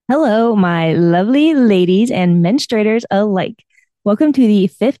Hello, my lovely ladies and menstruators alike. Welcome to the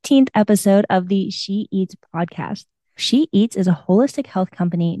 15th episode of the She Eats podcast. She Eats is a holistic health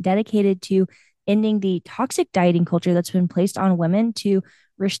company dedicated to ending the toxic dieting culture that's been placed on women to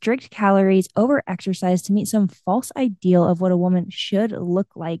restrict calories, over exercise to meet some false ideal of what a woman should look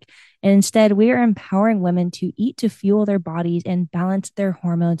like. And instead, we are empowering women to eat to fuel their bodies and balance their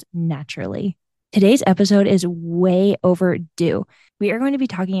hormones naturally. Today's episode is way overdue. We are going to be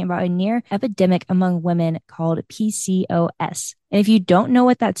talking about a near epidemic among women called PCOS. And if you don't know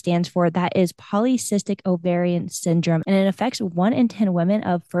what that stands for, that is polycystic ovarian syndrome, and it affects 1 in 10 women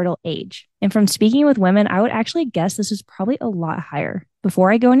of fertile age. And from speaking with women, I would actually guess this is probably a lot higher.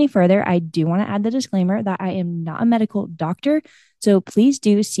 Before I go any further, I do want to add the disclaimer that I am not a medical doctor, so please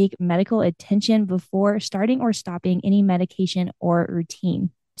do seek medical attention before starting or stopping any medication or routine.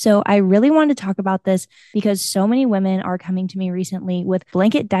 So I really wanted to talk about this because so many women are coming to me recently with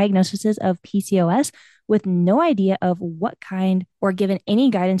blanket diagnoses of PCOS with no idea of what kind or given any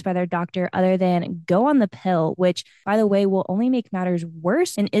guidance by their doctor other than go on the pill, which, by the way, will only make matters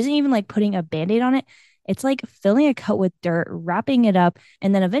worse and isn't even like putting a Band-Aid on it. It's like filling a cut with dirt, wrapping it up,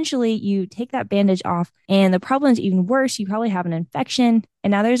 and then eventually you take that bandage off and the problem is even worse. You probably have an infection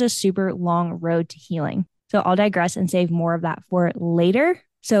and now there's a super long road to healing. So I'll digress and save more of that for later.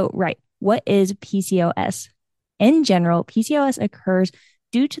 So, right, what is PCOS? In general, PCOS occurs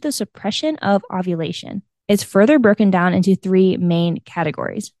due to the suppression of ovulation. It's further broken down into 3 main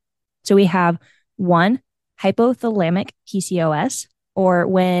categories. So we have 1, hypothalamic PCOS, or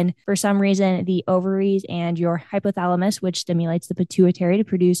when for some reason the ovaries and your hypothalamus, which stimulates the pituitary to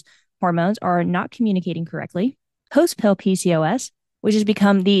produce hormones, are not communicating correctly. Post-pill PCOS, which has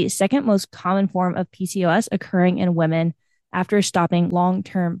become the second most common form of PCOS occurring in women after stopping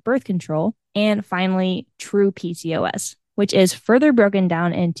long-term birth control. And finally, true PCOS, which is further broken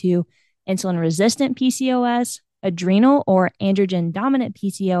down into insulin-resistant PCOS, adrenal or androgen-dominant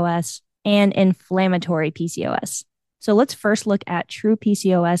PCOS, and inflammatory PCOS. So let's first look at true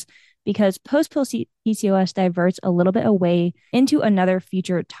PCOS because post-pill PCOS diverts a little bit away into another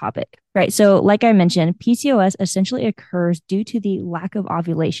future topic, right? So like I mentioned, PCOS essentially occurs due to the lack of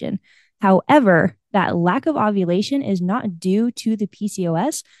ovulation. However, that lack of ovulation is not due to the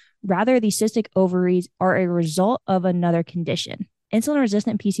PCOS. Rather, the cystic ovaries are a result of another condition.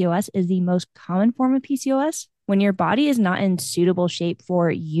 Insulin-resistant PCOS is the most common form of PCOS. When your body is not in suitable shape for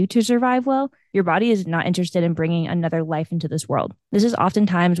you to survive well, your body is not interested in bringing another life into this world. This is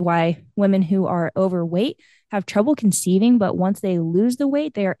oftentimes why women who are overweight have trouble conceiving, but once they lose the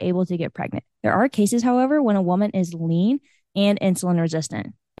weight, they are able to get pregnant. There are cases, however, when a woman is lean and insulin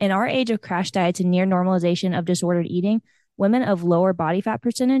resistant. In our age of crash diets and near normalization of disordered eating, women of lower body fat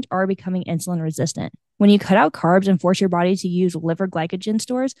percentage are becoming insulin resistant. When you cut out carbs and force your body to use liver glycogen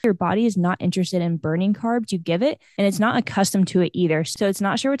stores, your body is not interested in burning carbs you give it, and it's not accustomed to it either. So it's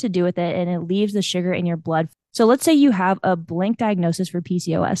not sure what to do with it, and it leaves the sugar in your blood. So let's say you have a blank diagnosis for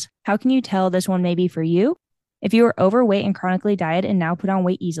PCOS. How can you tell this one may be for you? If you are overweight and chronically dieted and now put on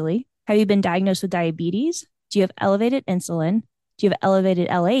weight easily, have you been diagnosed with diabetes? Do you have elevated insulin? Do you have elevated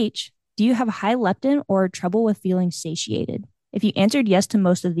LH? Do you have high leptin or trouble with feeling satiated? If you answered yes to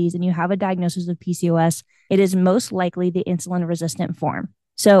most of these and you have a diagnosis of PCOS, it is most likely the insulin-resistant form.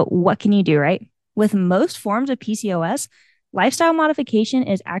 So what can you do, right? With most forms of PCOS, lifestyle modification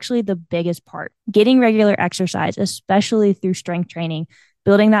is actually the biggest part. Getting regular exercise, especially through strength training,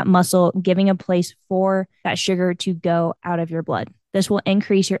 building that muscle, giving a place for that sugar to go out of your blood. This will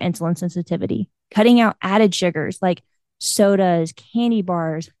increase your insulin sensitivity. Cutting out added sugars like sodas, candy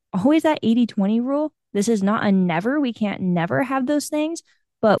bars, always that 80-20 rule. This is not a never. We can't never have those things.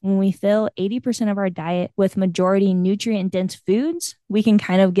 But when we fill 80% of our diet with majority nutrient dense foods, we can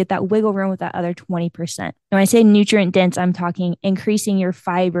kind of get that wiggle room with that other 20%. When I say nutrient dense, I'm talking increasing your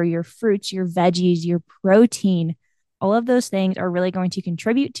fiber, your fruits, your veggies, your protein. All of those things are really going to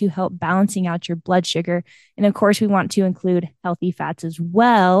contribute to help balancing out your blood sugar. And of course, we want to include healthy fats as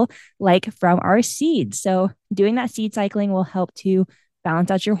well, like from our seeds. So doing that seed cycling will help to balance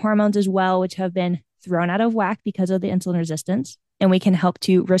out your hormones as well, which have been thrown out of whack because of the insulin resistance. And we can help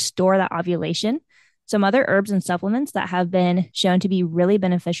to restore that ovulation. Some other herbs and supplements that have been shown to be really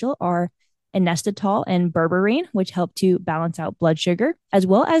beneficial are inositol and berberine, which help to balance out blood sugar, as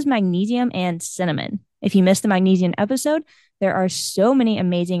well as magnesium and cinnamon. If you missed the magnesium episode, there are so many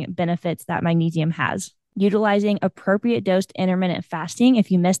amazing benefits that magnesium has. Utilizing appropriate dosed intermittent fasting.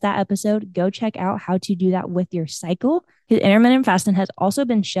 If you missed that episode, go check out how to do that with your cycle. Because intermittent fasting has also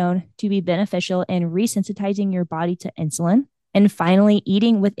been shown to be beneficial in resensitizing your body to insulin. And finally,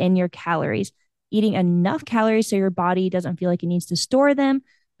 eating within your calories. Eating enough calories so your body doesn't feel like it needs to store them,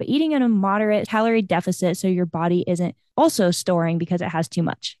 but eating in a moderate calorie deficit so your body isn't also storing because it has too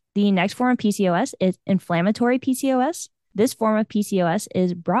much. The next form of PCOS is inflammatory PCOS. This form of PCOS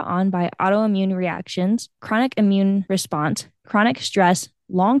is brought on by autoimmune reactions, chronic immune response, chronic stress,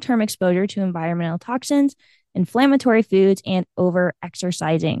 long-term exposure to environmental toxins, inflammatory foods, and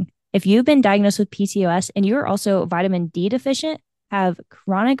over-exercising. If you've been diagnosed with PCOS and you're also vitamin D deficient, have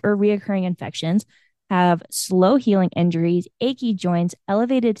chronic or reoccurring infections, have slow healing injuries, achy joints,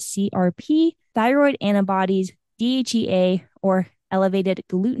 elevated CRP, thyroid antibodies, DHEA, or elevated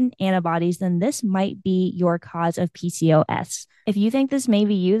gluten antibodies, then this might be your cause of PCOS. If you think this may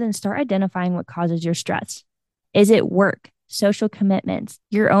be you, then start identifying what causes your stress. Is it work, social commitments,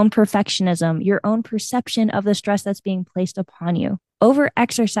 your own perfectionism, your own perception of the stress that's being placed upon you? Over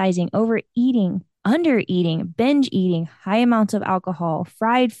exercising, overeating, under eating, binge eating, high amounts of alcohol,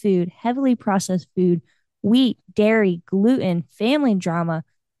 fried food, heavily processed food, wheat, dairy, gluten, family drama,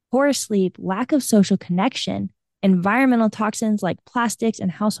 poor sleep, lack of social connection, environmental toxins like plastics and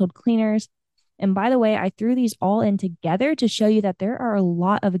household cleaners. And by the way, I threw these all in together to show you that there are a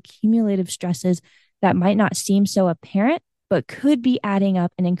lot of accumulative stresses that might not seem so apparent, but could be adding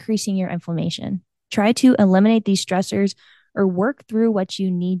up and increasing your inflammation. Try to eliminate these stressors or work through what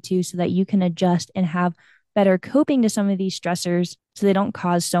you need to so that you can adjust and have better coping to some of these stressors so they don't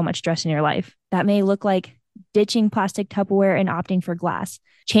cause so much stress in your life. That may look like ditching plastic Tupperware and opting for glass,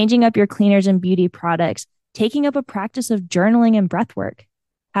 changing up your cleaners and beauty products, taking up a practice of journaling and breath work,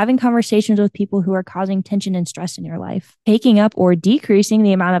 having conversations with people who are causing tension and stress in your life, taking up or decreasing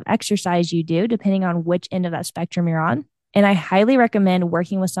the amount of exercise you do, depending on which end of that spectrum you're on. And I highly recommend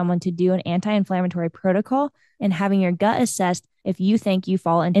working with someone to do an anti-inflammatory protocol and having your gut assessed if you think you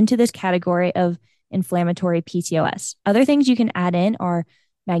fall into this category of inflammatory PCOS. Other things you can add in are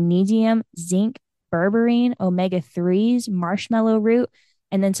magnesium, zinc, berberine, omega-3s, marshmallow root,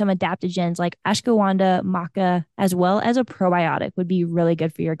 and then some adaptogens like ashwagandha, maca, as well as a probiotic would be really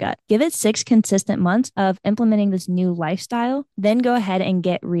good for your gut. Give it 6 consistent months of implementing this new lifestyle, then go ahead and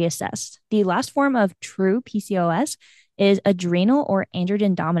get reassessed. The last form of true PCOS is adrenal or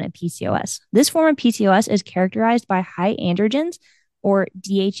androgen dominant PCOS. This form of PCOS is characterized by high androgens or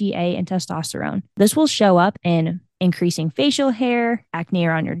DHEA and testosterone. This will show up in increasing facial hair, acne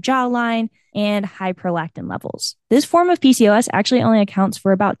around your jawline, and high prolactin levels. This form of PCOS actually only accounts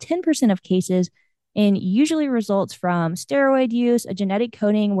for about 10% of cases and usually results from steroid use, a genetic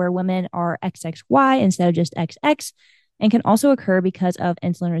coding where women are XXY instead of just XX, and can also occur because of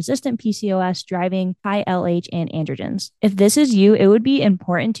insulin-resistant PCOS driving high LH and androgens. If this is you, it would be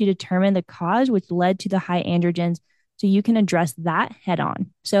important to determine the cause which led to the high androgens so you can address that head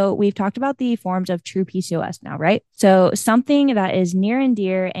on. So we've talked about the forms of true PCOS now, right? So something that is near and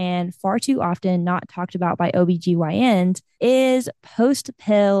dear and far too often not talked about by OBGYNs is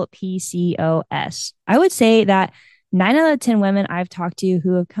post-pill PCOS. I would say that 9 out of 10 women I've talked to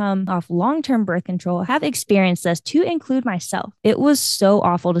who have come off long-term birth control have experienced this, to include myself. It was so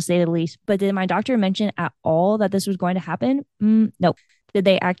awful to say the least, but did my doctor mention at all that this was going to happen? No. Did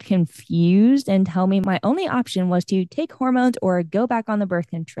they act confused and tell me my only option was to take hormones or go back on the birth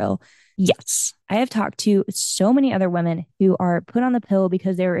control? Yes. I have talked to so many other women who are put on the pill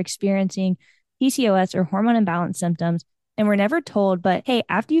because they were experiencing PCOS or hormone imbalance symptoms and were never told, but hey,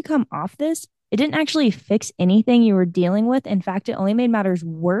 after you come off this, it didn't actually fix anything you were dealing with. In fact, it only made matters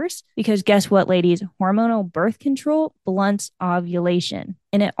worse because guess what, ladies? Hormonal birth control blunts ovulation.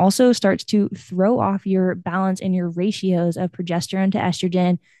 And it also starts to throw off your balance and your ratios of progesterone to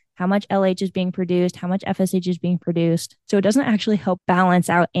estrogen, how much LH is being produced, how much FSH is being produced. So it doesn't actually help balance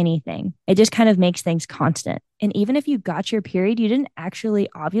out anything. It just kind of makes things constant. And even if you got your period, you didn't actually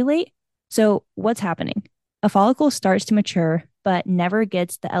ovulate. So what's happening? A follicle starts to mature, but never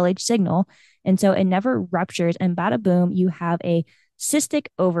gets the LH signal. And so it never ruptures, and bada boom, you have a cystic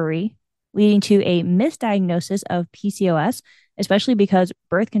ovary, leading to a misdiagnosis of PCOS, especially because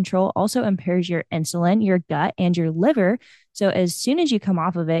birth control also impairs your insulin, your gut, and your liver. So as soon as you come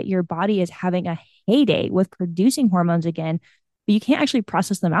off of it, your body is having a heyday with producing hormones again, but you can't actually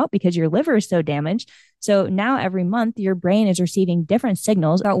process them out because your liver is so damaged. So now every month, your brain is receiving different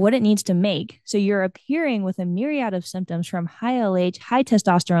signals about what it needs to make. So you're appearing with a myriad of symptoms from high LH, high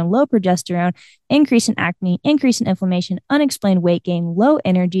testosterone, low progesterone, increase in acne, increase in inflammation, unexplained weight gain, low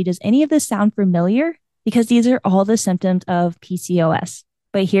energy. Does any of this sound familiar? Because these are all the symptoms of PCOS.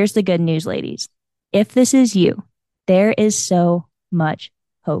 But here's the good news, ladies. If this is you, there is so much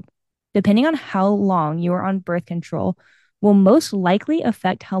hope. Depending on how long you are on birth control, will most likely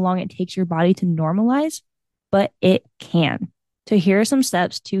affect how long it takes your body to normalize, but it can. So here are some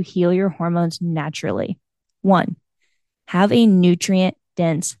steps to heal your hormones naturally. 1, have a nutrient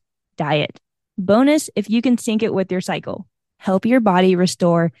dense diet. Bonus if you can sync it with your cycle. Help your body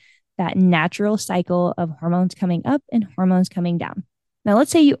restore that natural cycle of hormones coming up and hormones coming down. Now, let's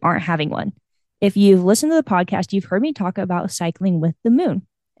say you aren't having one. If you've listened to the podcast, you've heard me talk about cycling with the moon,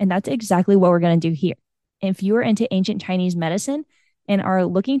 and that's exactly what we're going to do here. If you are into ancient Chinese medicine and are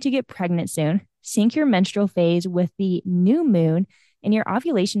looking to get pregnant soon, sync your menstrual phase with the new moon and your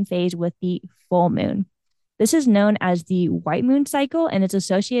ovulation phase with the full moon. This is known as the white moon cycle, and it's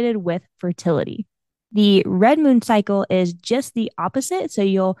associated with fertility. The red moon cycle is just the opposite. So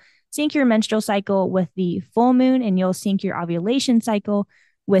you'll sync your menstrual cycle with the full moon, and you'll sync your ovulation cycle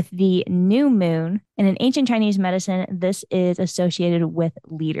with the new moon. And in ancient Chinese medicine, this is associated with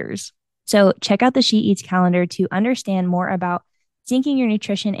leaders. So check out the She Eats calendar to understand more about syncing your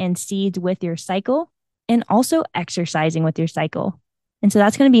nutrition and seeds with your cycle, and also exercising with your cycle. And so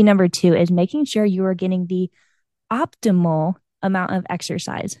that's going to be number 2, is making sure you are getting the optimal amount of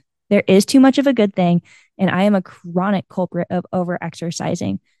exercise. There is too much of a good thing, and I am a chronic culprit of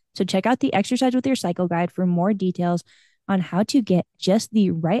over-exercising. So check out the Exercise with Your Cycle guide for more details on how to get just the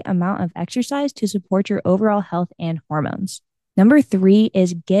right amount of exercise to support your overall health and hormones. Number 3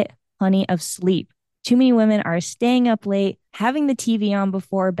 is get plenty of sleep. Too many women are staying up late, having the TV on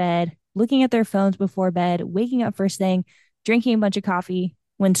before bed, looking at their phones before bed, waking up first thing, drinking a bunch of coffee.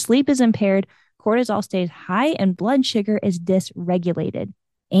 When sleep is impaired, cortisol stays high and blood sugar is dysregulated.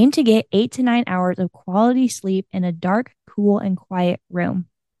 Aim to get 8 to 9 hours of quality sleep in a dark, cool, and quiet room.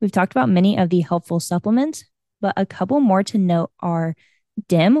 We've talked about many of the helpful supplements, but a couple more to note are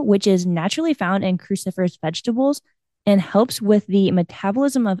DIM, which is naturally found in cruciferous vegetables and helps with the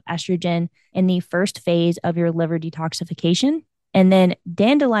metabolism of estrogen in the first phase of your liver detoxification. And then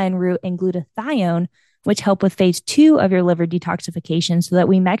dandelion root and glutathione, which help with phase 2 of your liver detoxification, so that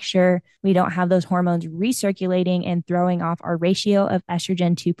we make sure we don't have those hormones recirculating and throwing off our ratio of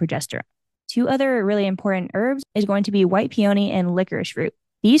estrogen to progesterone. 2 other really important herbs is going to be white peony and licorice root.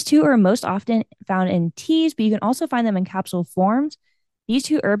 These 2 are most often found in teas, but you can also find them in capsule forms. These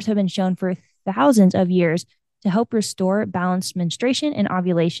 2 herbs have been shown for thousands of years to help restore balanced menstruation and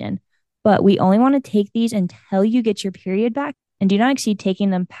ovulation. But we only want to take these until you get your period back, and do not exceed taking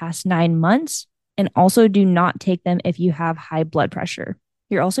them past 9 months. And also do not take them if you have high blood pressure.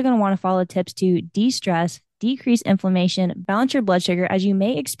 You're also going to want to follow tips to de-stress, decrease inflammation, balance your blood sugar, as you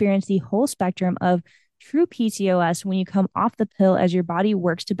may experience the whole spectrum of true PCOS when you come off the pill as your body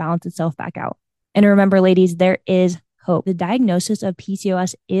works to balance itself back out. And remember, ladies, there is hope. The diagnosis of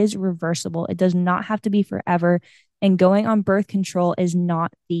PCOS is reversible. It does not have to be forever, and going on birth control is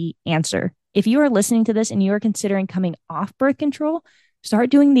not the answer. If you are listening to this and you are considering coming off birth control,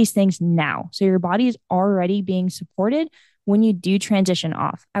 start doing these things now, so your body is already being supported when you do transition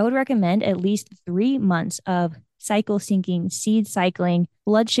off. I would recommend at least 3 months of cycle syncing, seed cycling,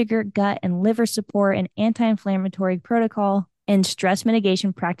 blood sugar, gut, and liver support, and anti-inflammatory protocol, and stress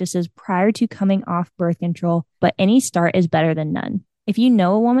mitigation practices prior to coming off birth control. But any start is better than none. If you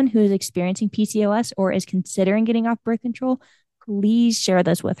know a woman who is experiencing PCOS or is considering getting off birth control, please share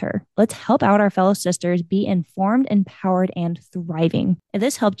this with her. Let's help out our fellow sisters be informed, empowered, and thriving. If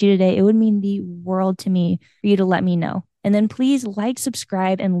this helped you today, it would mean the world to me for you to let me know. And then please like,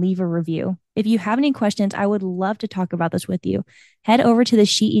 subscribe, and leave a review. If you have any questions, I would love to talk about this with you. Head over to the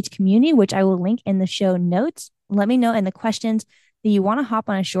She Eats community, which I will link in the show notes. Let me know in the questions that you want to hop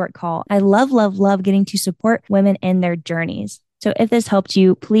on a short call. I love, love, love getting to support women in their journeys. So if this helped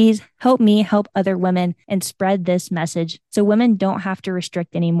you, please help me help other women and spread this message so women don't have to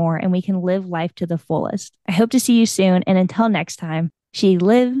restrict anymore and we can live life to the fullest. I hope to see you soon. And until next time, she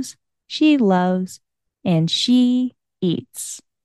lives, she loves, and she eats.